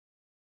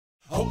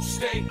Old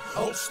State,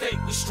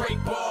 we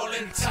straight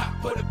ballin'.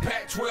 Top of the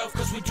Pac-12,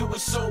 cause we do it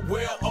so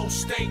well. Old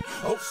State,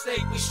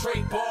 we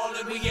straight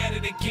ballin'. We at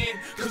it again,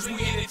 cause we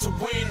in it to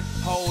win.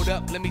 Hold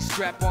up, let me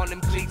strap on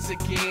them cleats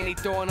again. He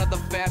throw another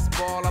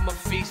fastball, I'ma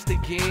feast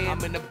again.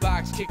 I'm in the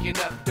box, kicking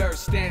up dirt,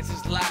 stance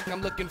is locked.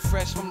 I'm looking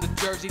fresh from the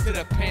jersey to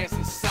the pants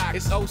and socks.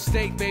 It's Old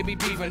State, baby,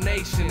 Beaver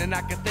Nation. And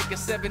I can think of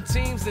 7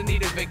 teams that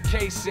need a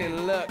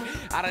vacation. Look,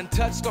 I done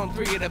touched on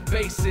 3 of the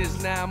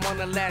bases. Now I'm on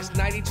the last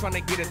 90 trying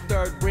to get a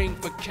 3rd ring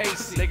for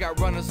Casey. They got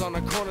runners on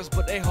the corners,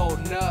 but they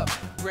holding up.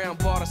 Ground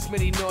ball to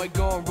Smitty, know it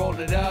gon' roll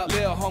it up.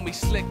 Lil' homie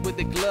slick with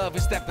the glove,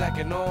 it's that black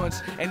and orange.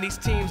 And these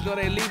teams know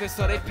they leaving,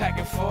 so they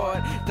packing for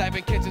it.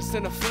 Diving, catching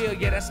center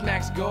field, yeah, that's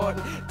Max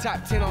Gordon.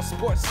 Top 10 on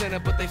Sports Center,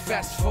 but they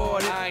fast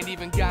forward. I ain't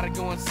even gotta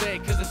go and say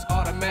it, cause it's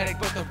automatic.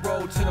 But the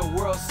road to the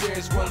World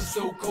Series runs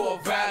through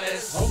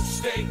Corvallis. Old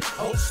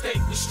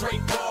State, we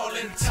straight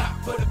ballin'.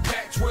 Top of the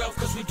Pac-12,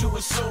 cause we do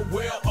it so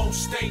well. Old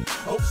State,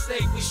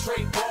 we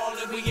straight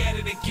ballin'. We at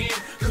it again,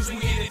 cause we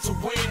in it to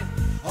win.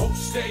 Old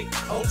State,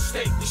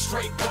 we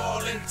straight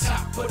ballin'.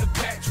 Top of the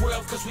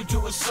Pac-12, cause we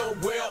do it so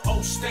well.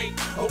 Old State,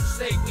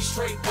 we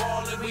straight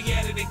ballin'. We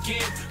at it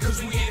again,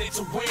 cause we in it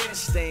to win.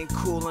 Staying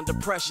cool under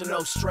pressure,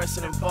 no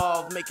stressing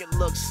involved. Make it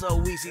look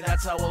so easy,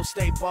 that's how Old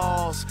State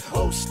balls.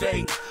 Old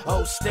State,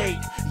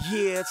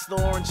 yeah, it's the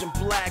orange and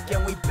black.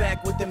 And we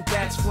back with them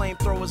bats,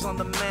 flamethrowers on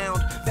the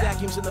mound,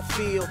 vacuums in the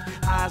field,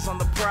 eyes on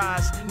the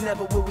prize.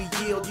 Never will we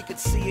yield, you can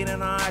see it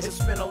in our eyes.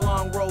 It's been a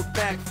long road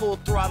back, full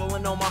throttle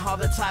in Omaha,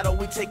 the title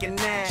we taking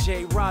now.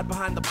 J-Rod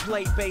behind the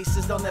plate,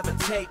 bases they'll never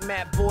take.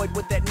 Matt Boyd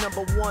with that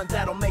 #1,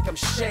 that'll make them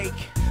shake.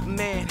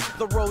 Man,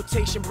 the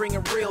rotation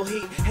bringing real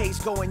heat. Hayes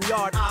going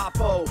yard,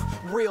 oppo,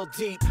 real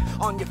deep.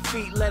 On your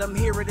feet, let them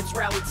hear it, it's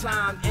rally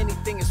time.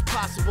 Anything is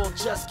possible,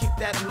 just keep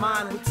that in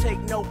mind. We take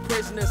no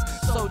prisoners,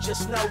 so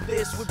just know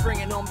this. We're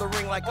bringing home the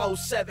ring like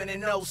 07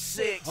 and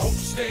 06. Old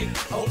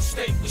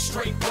State, we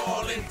straight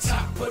ballin'.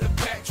 Top of the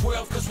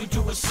Pac-12, cause we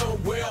do it so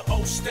well.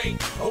 Old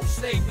State,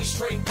 we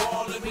straight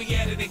ballin'. We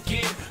at it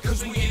again,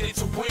 cause we in it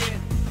to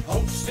win.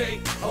 Old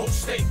State,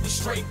 we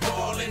straight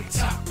ballin'.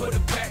 Top of the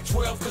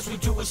Pac-12, cause we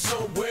do it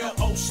so well.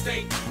 Old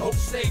State,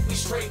 we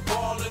straight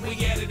ballin'.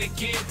 We at it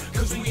again,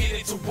 cause we in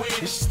it to win.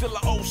 It's still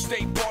an Old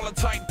State ballin'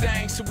 type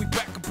thing, so we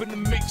back up in the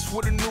mix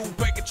with a new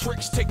bag of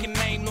tricks. Taking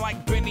name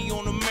like Benny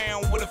on the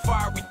mound with a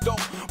fiery throw.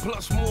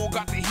 Plus more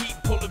got the heat,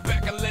 pull it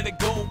back and let it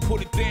go.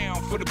 Put it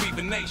down for the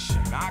Beaver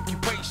Nation. Our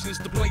occupation is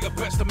to play our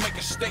best to make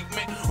a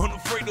statement.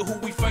 Unafraid of who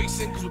we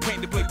facing, cause we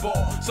came to play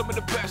ball. Some of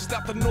the best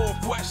out the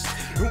Northwest,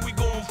 and we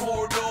going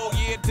for it all.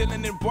 Yeah,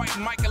 Dylan and Bright,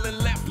 Michael and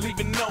left,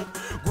 leaving no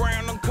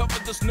ground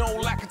uncovered. There's no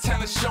lack of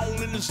talent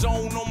shown in the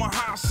zone. On my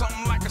high,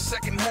 something like a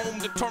second home.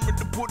 Determined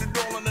to put it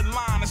all on the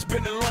line. It's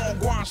been a long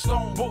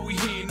grindstone, but we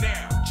here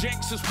now.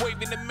 Jenks is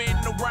waving the men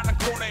around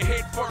the corner,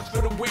 head first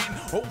for the win.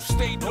 Old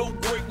State, no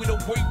break with the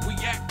weight we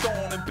act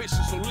on.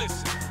 Ambition, so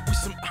listen, we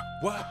some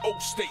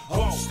Old State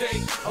balls.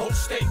 Old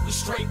State, we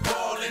straight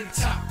ballin'.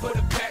 Top of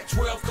the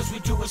Pac-12, cause we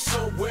do it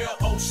so well.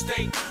 Old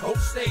State,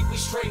 we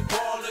straight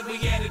ballin'.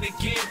 We at it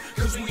again,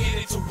 cause we in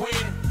it to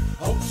win.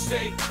 Old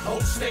State,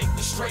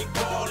 we straight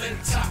ballin'.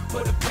 Top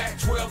of the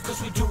Pac-12,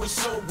 cause we do it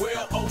so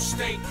well. Old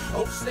State,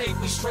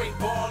 we straight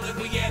ballin'.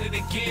 We at it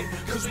again,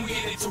 cause we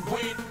in it to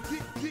win.